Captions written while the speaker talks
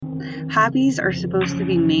Hobbies are supposed to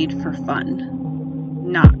be made for fun,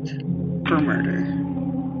 not for murder.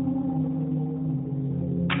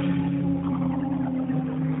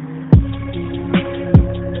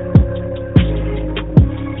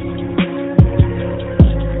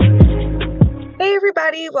 Hey,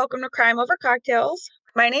 everybody, welcome to Crime Over Cocktails.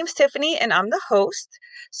 My name's Tiffany, and I'm the host.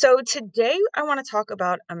 So, today I want to talk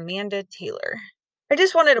about Amanda Taylor. I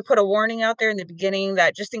just wanted to put a warning out there in the beginning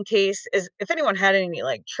that just in case, if anyone had any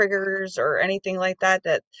triggers or anything like that,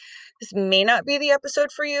 that this may not be the episode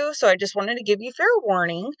for you. So, I just wanted to give you fair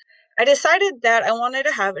warning. I decided that I wanted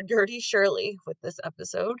to have a Dirty Shirley with this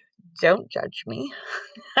episode. Don't judge me.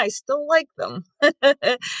 I still like them.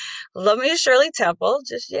 Love me a Shirley Temple,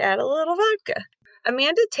 just you add a little vodka.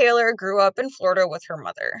 Amanda Taylor grew up in Florida with her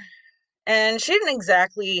mother, and she didn't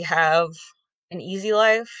exactly have an easy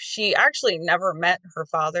life. She actually never met her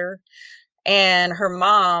father, and her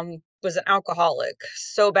mom was an alcoholic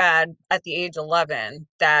so bad at the age 11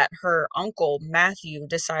 that her uncle Matthew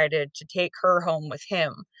decided to take her home with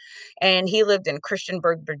him, and he lived in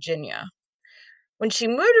Christiansburg, Virginia. When she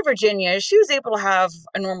moved to Virginia, she was able to have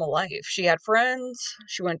a normal life. She had friends,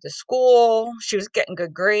 she went to school, she was getting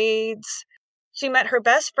good grades. She met her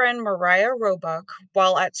best friend, Mariah Roebuck,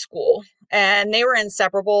 while at school, and they were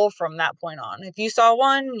inseparable from that point on. If you saw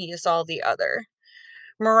one, you saw the other.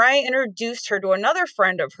 Mariah introduced her to another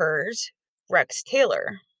friend of hers, Rex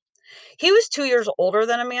Taylor. He was 2 years older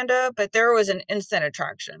than Amanda, but there was an instant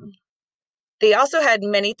attraction. They also had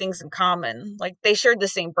many things in common, like they shared the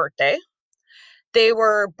same birthday. They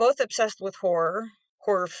were both obsessed with horror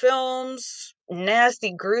films,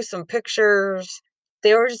 nasty, gruesome pictures.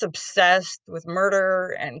 They were just obsessed with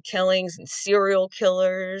murder and killings and serial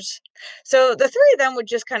killers. So the three of them would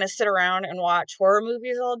just kind of sit around and watch horror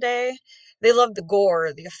movies all day. They loved the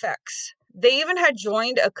gore, the effects. They even had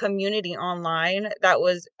joined a community online that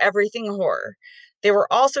was everything horror. They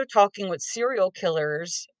were also talking with serial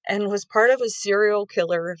killers and was part of a serial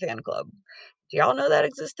killer fan club. Do y'all know that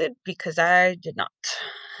existed? Because I did not.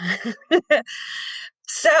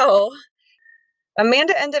 So,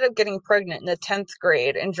 Amanda ended up getting pregnant in the 10th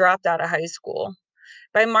grade and dropped out of high school.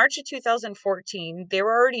 By March of 2014, they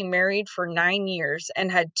were already married for 9 years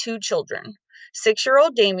and had two children,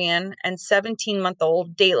 6-year-old Damien and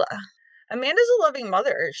 17-month-old Dayla. Amanda's a loving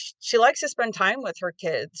mother. She likes to spend time with her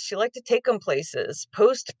kids. She liked to take them places,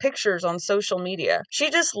 post pictures on social media.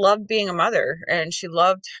 She just loved being a mother and she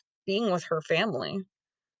loved being with her family.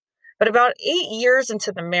 But about 8 years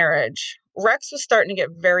into the marriage, Rex was starting to get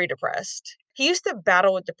very depressed. He used to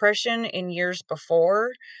battle with depression in years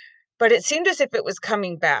before, but it seemed as if it was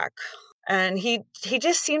coming back. And he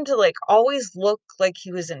just seemed to always look like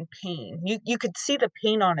he was in pain. You could see the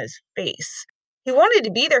pain on his face. He wanted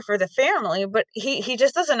to be there for the family, but he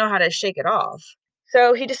just doesn't know how to shake it off.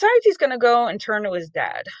 So he decides he's going to go and turn to his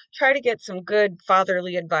dad, try to get some good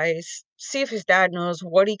fatherly advice, see if his dad knows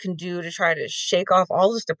what he can do to try to shake off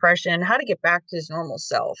all this depression, how to get back to his normal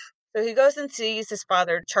self. So he goes and sees his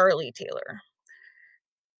father, Charlie Taylor.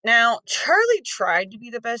 Now, Charlie tried to be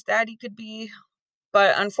the best dad he could be,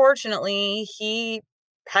 but unfortunately, he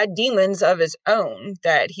had demons of his own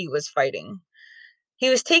that he was fighting. He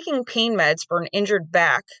was taking pain meds for an injured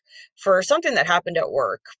back for something that happened at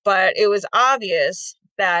work, but it was obvious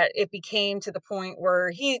that it became to the point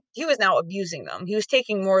where he was now abusing them. He was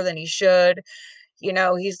taking more than he should.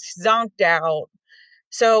 He's zonked out.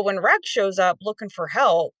 So when Rex shows up looking for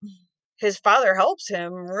help, his father helps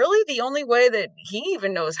him really the only way that he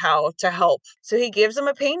even knows how to help. So he gives him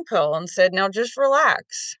a pain pill and said, now just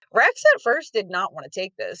relax. Rex at first did not want to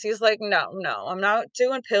take this. He's like, no, I'm not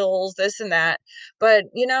doing pills, this and that. But,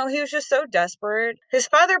 he was just so desperate. His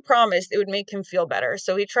father promised it would make him feel better.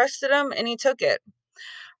 So he trusted him and he took it.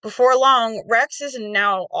 Before long, Rex is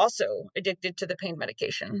now also addicted to the pain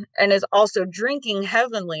medication and is also drinking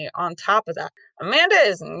heavily on top of that. Amanda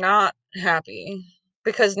is not happy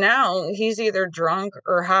because now he's either drunk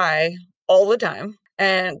or high all the time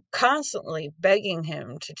and constantly begging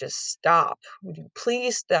him to just stop. Would you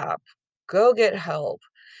please stop? Go get help.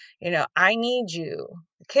 I need you.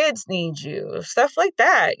 The kids need you. Stuff like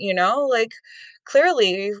that,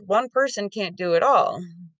 clearly one person can't do it all.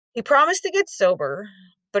 He promised to get sober,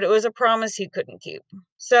 but it was a promise he couldn't keep.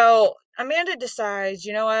 So Amanda decides,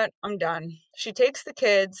 you know what? I'm done. She takes the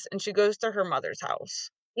kids and she goes to her mother's house.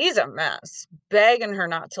 He's a mess, begging her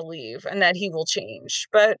not to leave and that he will change.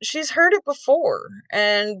 But she's heard it before.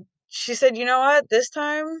 And she said, you know what? This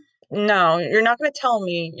time, no, you're not going to tell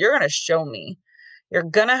me. You're going to show me. You're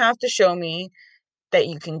going to have to show me that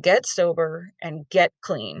you can get sober and get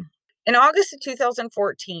clean. In August of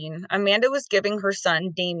 2014, Amanda was giving her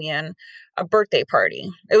son, Damien, a birthday party.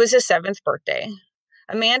 It was his seventh birthday.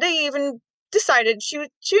 Amanda even decided she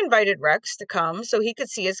invited Rex to come so he could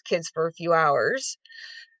see his kids for a few hours.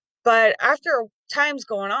 But after time's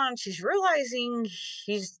going on, she's realizing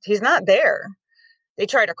he's not there. They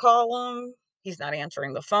try to call him. He's not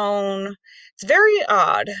answering the phone. It's very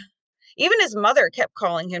odd. Even his mother kept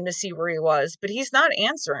calling him to see where he was, but he's not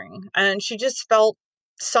answering. And she just felt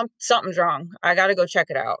something's wrong. I got to go check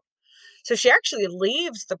it out. So she actually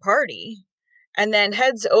leaves the party and then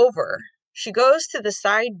heads over. She goes to the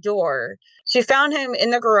side door. She found him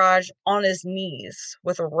in the garage on his knees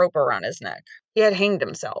with a rope around his neck. He had hanged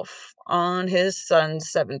himself on his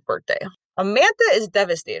son's seventh birthday. Amanda is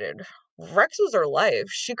devastated. Rex was her life.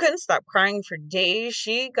 She couldn't stop crying for days.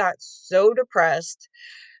 She got so depressed.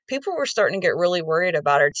 People were starting to get really worried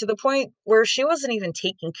about her to the point where she wasn't even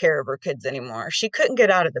taking care of her kids anymore. She couldn't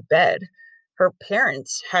get out of the bed. Her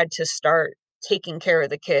parents had to start taking care of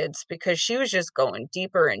the kids because she was just going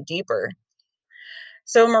deeper and deeper.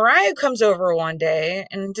 So Mariah comes over one day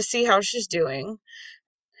and to see how she's doing.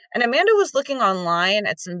 And Amanda was looking online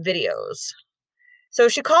at some videos. So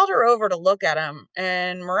she called her over to look at them,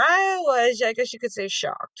 and Mariah was, I guess you could say,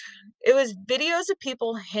 shocked. It was videos of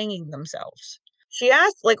people hanging themselves. She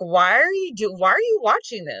asked, like, why are you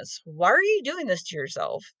watching this? Why are you doing this to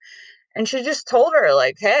yourself? And she just told her,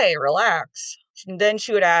 like, hey, relax. And then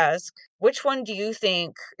she would ask, which one do you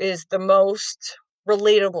think is the most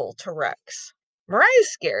relatable to Rex?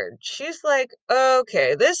 Mariah's scared. She's like,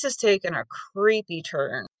 okay, this is taking a creepy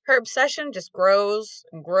turn. Her obsession just grows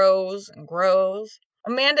and grows and grows.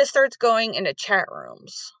 Amanda starts going into chat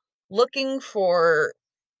rooms looking for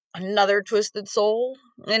another twisted soul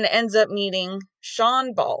and ends up meeting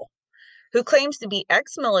Sean Ball, who claims to be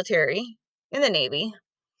ex-military in the Navy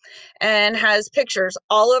and has pictures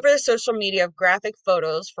all over the social media of graphic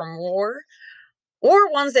photos from war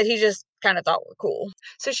or ones that he just kind of thought were cool.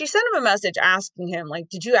 So she sent him a message asking him, like,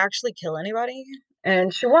 did you actually kill anybody?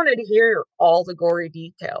 And she wanted to hear all the gory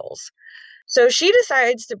details. So she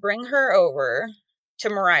decides to bring her over to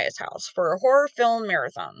Mariah's house for a horror film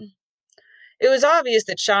marathon. It was obvious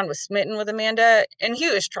that Sean was smitten with Amanda, and he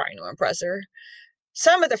was trying to impress her.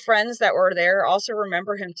 Some of the friends that were there also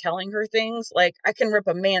remember him telling her things like, I can rip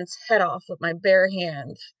a man's head off with my bare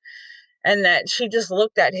hand. And that she just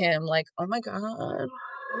looked at him like, oh my God,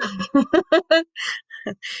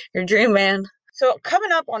 your dream man. So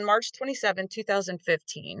coming up on March 27,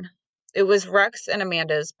 2015, it was Rex and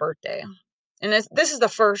Amanda's birthday. And this is the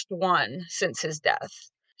first one since his death.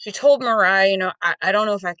 She told Mariah, I don't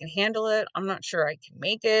know if I can handle it. I'm not sure I can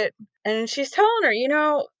make it. And she's telling her,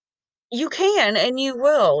 you can and you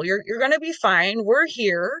will. You're going to be fine. We're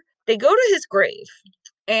here. They go to his grave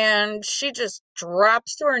and she just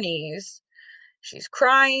drops to her knees. She's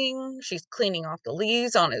crying. She's cleaning off the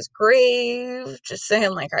leaves on his grave, just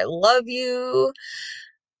saying, like, I love you.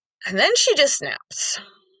 And then she just snaps.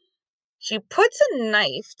 She puts a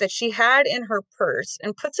knife that she had in her purse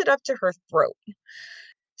and puts it up to her throat,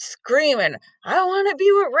 screaming, I want to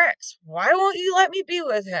be with Rex. Why won't you let me be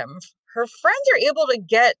with him? Her friends are able to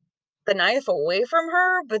get the knife away from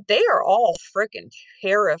her, but they are all freaking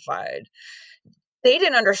terrified. They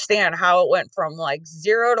didn't understand how it went from like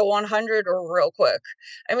 0 to 100 or real quick.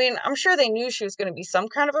 I mean, I'm sure they knew she was going to be some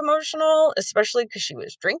kind of emotional, especially because she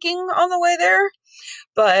was drinking on the way there.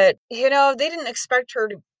 But, they didn't expect her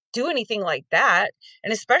to do anything like that.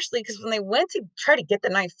 And especially because when they went to try to get the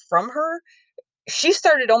knife from her, she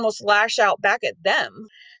started almost lash out back at them.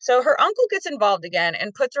 So her uncle gets involved again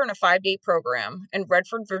and puts her in a 5-day program in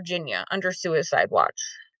Redford, Virginia under suicide watch.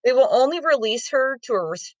 They will only release her to a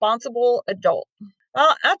responsible adult.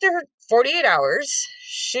 Well, after 48 hours,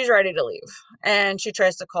 she's ready to leave. And she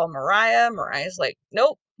tries to call Mariah. Mariah's like,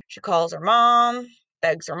 nope. She calls her mom,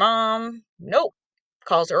 begs her mom, nope.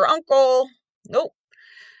 Calls her uncle, nope.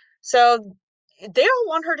 So they all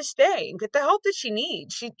want her to stay and get the help that she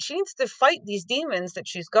needs. She needs to fight these demons that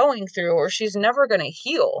she's going through, or she's never going to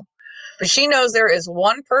heal. But she knows there is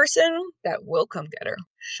one person that will come get her,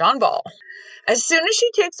 Sean Ball. As soon as she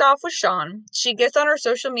takes off with Sean, she gets on her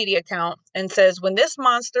social media account and says, when this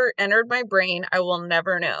monster entered my brain, I will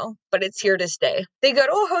never know, but it's here to stay. They go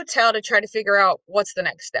to a hotel to try to figure out what's the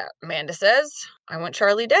next step. Amanda says, I want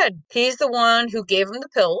Charlie dead. He's the one who gave him the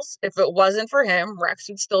pills. If it wasn't for him, Rex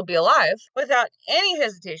would still be alive. Without any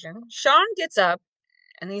hesitation, Sean gets up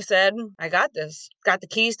and he said, I got this. Got the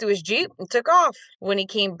keys to his Jeep and took off. When he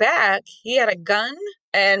came back, he had a gun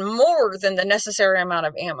and more than the necessary amount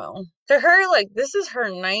of ammo. To her, like, this is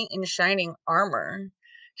her knight in shining armor.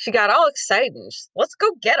 She got all excited and let's go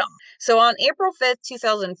get him. So on April 5th,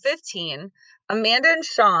 2015, Amanda and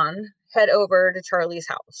Sean head over to Charlie's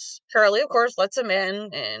house. Charlie, of course, lets him in,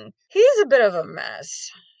 and he's a bit of a mess.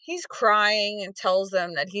 He's crying and tells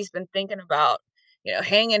them that he's been thinking about,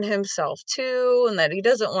 hanging himself too, and that he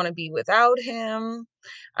doesn't want to be without him.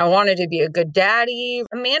 I wanted to be a good daddy.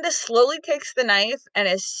 Amanda slowly takes the knife, and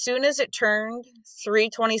as soon as it turned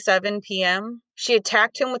 3:27 p.m., she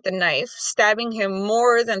attacked him with the knife, stabbing him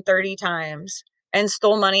more than 30 times, and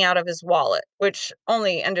stole money out of his wallet, which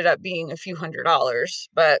only ended up being a few $100s.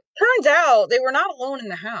 But turns out they were not alone in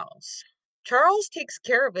the house. Charles takes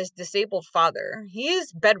care of his disabled father. He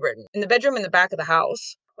is bedridden in the bedroom in the back of the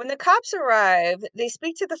house. When the cops arrive, they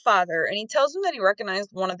speak to the father, and he tells them that he recognized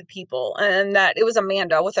one of the people and that it was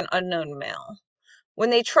Amanda with an unknown male. When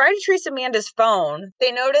they try to trace Amanda's phone,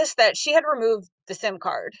 they notice that she had removed the SIM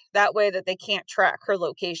card. That way that they can't track her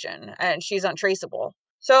location and she's untraceable.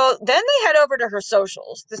 So then they head over to her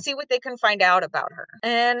socials to see what they can find out about her.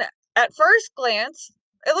 And at first glance,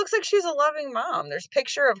 it looks like she's a loving mom. There's a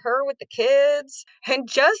picture of her with the kids. And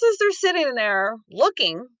just as they're sitting there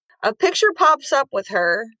looking, a picture pops up with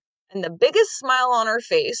her and the biggest smile on her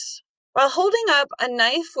face while holding up a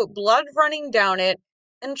knife with blood running down it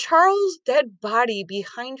and Charles' dead body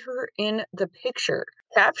behind her in the picture.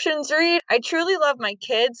 Captions read, I truly love my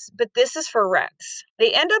kids, but this is for Rex.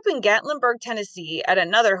 They end up in Gatlinburg, Tennessee at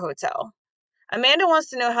another hotel. Amanda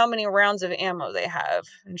wants to know how many rounds of ammo they have.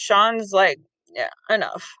 And Sean's like, yeah,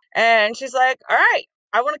 enough. And she's like, all right,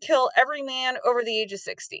 I want to kill every man over the age of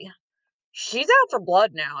 60. She's out for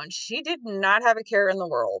blood now, and she did not have a care in the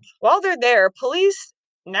world. While they're there, police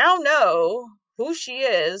now know who she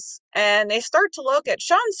is, and they start to look at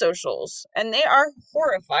Sean's socials, and they are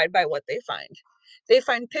horrified by what they find. They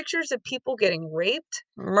find pictures of people getting raped,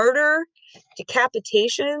 murder,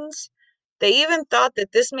 decapitations. They even thought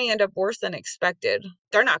that this may end up worse than expected.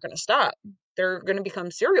 They're not going to stop. They're going to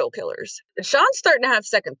become serial killers. And Sean's starting to have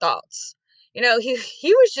second thoughts.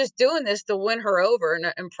 He was just doing this to win her over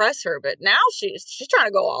and impress her, but now she's trying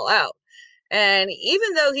to go all out. And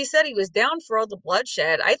even though he said he was down for all the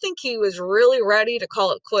bloodshed, I think he was really ready to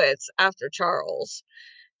call it quits after Charles.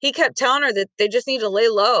 He kept telling her that they just need to lay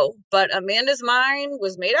low, but Amanda's mind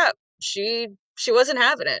was made up. She wasn't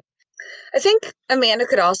having it. I think Amanda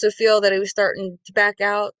could also feel that he was starting to back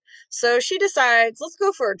out. So she decides, let's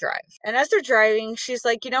go for a drive. And as they're driving, she's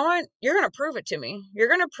like, you know what? You're going to prove it to me. You're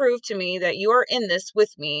going to prove to me that you are in this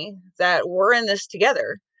with me, that we're in this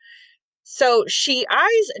together. So she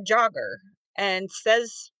eyes a jogger and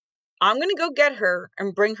says, I'm going to go get her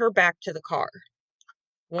and bring her back to the car.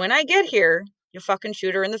 When I get here, you fucking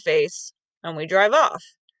shoot her in the face and we drive off.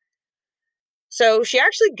 So she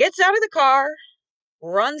actually gets out of the car,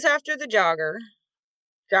 runs after the jogger.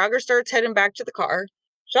 Jogger starts heading back to the car.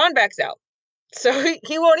 Sean backs out. So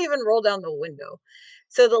he won't even roll down the window.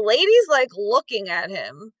 So the lady's like looking at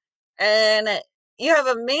him, and you have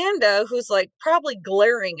Amanda who's like probably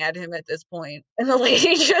glaring at him at this point, and the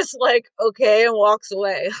lady just like, okay, and walks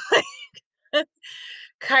away.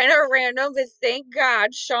 Kind of random, but thank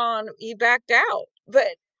God Sean, he backed out.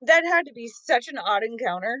 But that had to be such an odd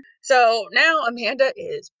encounter. So now Amanda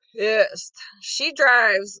is pissed. She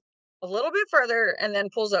drives a little bit further and then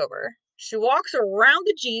pulls over. She walks around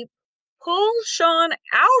the Jeep, pulls Sean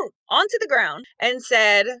out onto the ground, and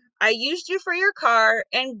said, I used you for your car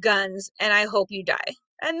and guns, and I hope you die.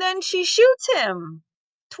 And then she shoots him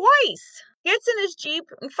twice, gets in his Jeep,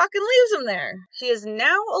 and fucking leaves him there. She is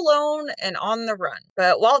now alone and on the run.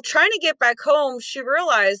 But while trying to get back home, she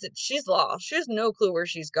realized that she's lost. She has no clue where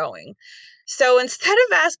she's going. So instead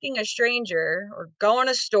of asking a stranger or going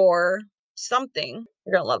to a store, something,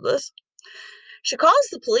 you're going to love this, she calls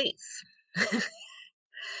the police.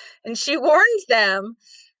 And she warns them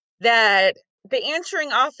that the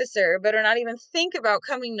answering officer better not even think about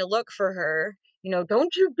coming to look for her.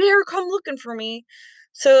 Don't you dare come looking for me.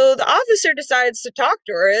 So the officer decides to talk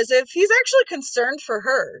to her as if he's actually concerned for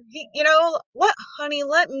her. Honey,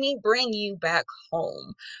 let me bring you back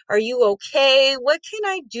home. Are you okay? What can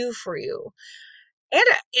I do for you? And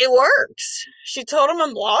it works. She told him,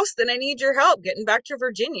 I'm lost and I need your help getting back to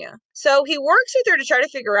Virginia. So he works with her to try to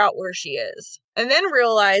figure out where she is, and then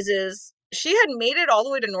realizes she had made it all the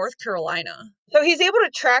way to North Carolina. So he's able to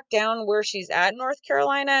track down where she's at in North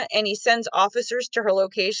Carolina, and he sends officers to her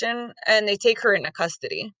location, and they take her into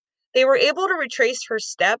custody. They were able to retrace her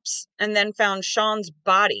steps and then found Sean's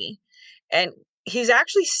body, and he's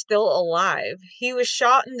actually still alive. He was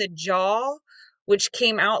shot in the jaw, which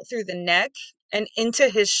came out through the neck and into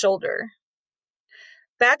his shoulder.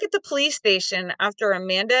 Back at the police station after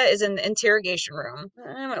Amanda is in the interrogation room.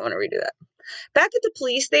 I might want to redo that. Back at the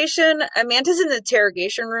police station, Amanda's in the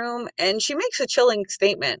interrogation room and she makes a chilling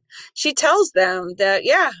statement. She tells them that,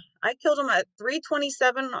 yeah, I killed him at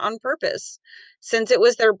 3:27 on purpose, since it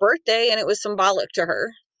was their birthday and it was symbolic to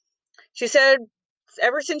her. She said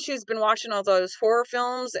ever since she's been watching all those horror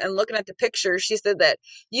films and looking at the pictures, she said that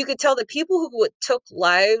you could tell the people who took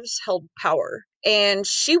lives held power. And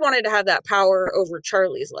she wanted to have that power over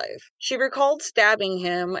Charlie's life. She recalled stabbing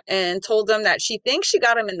him and told them that she thinks she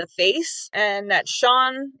got him in the face and that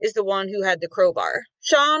Sean is the one who had the crowbar.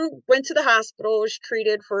 Sean went to the hospital, was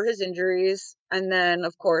treated for his injuries, and then,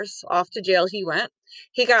 of course, off to jail he went.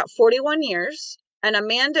 He got 41 years, and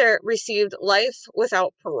Amanda received life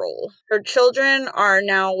without parole. Her children are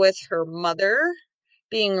now with her mother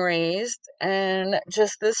being raised, and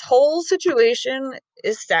just this whole situation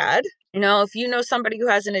is sad. If you know somebody who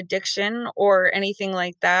has an addiction or anything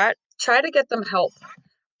like that, try to get them help.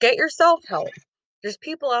 Get yourself help. There's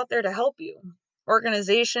people out there to help you.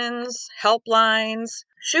 Organizations, helplines.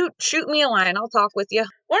 Shoot me a line. I'll talk with you.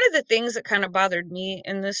 One of the things that kind of bothered me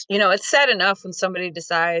in this, it's sad enough when somebody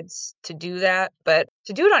decides to do that, but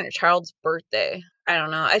to do it on your child's birthday, I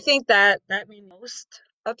don't know. I think that made me most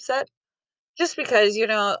upset just because,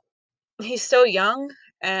 he's so young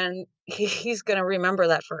and he's going to remember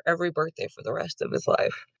that for every birthday for the rest of his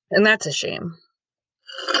life. And that's a shame.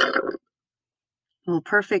 Well,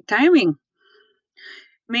 perfect timing.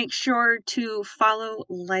 Make sure to follow,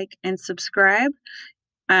 like, and subscribe.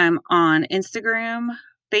 I'm on Instagram,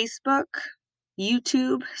 Facebook,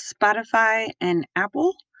 YouTube, Spotify, and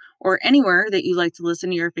Apple, or anywhere that you like to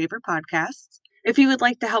listen to your favorite podcasts. If you would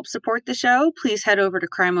like to help support the show, please head over to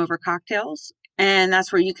Crime Over Cocktails, and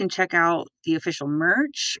that's where you can check out the official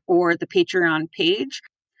merch or the Patreon page.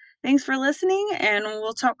 Thanks for listening, and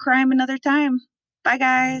we'll talk crime another time. Bye,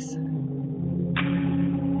 guys.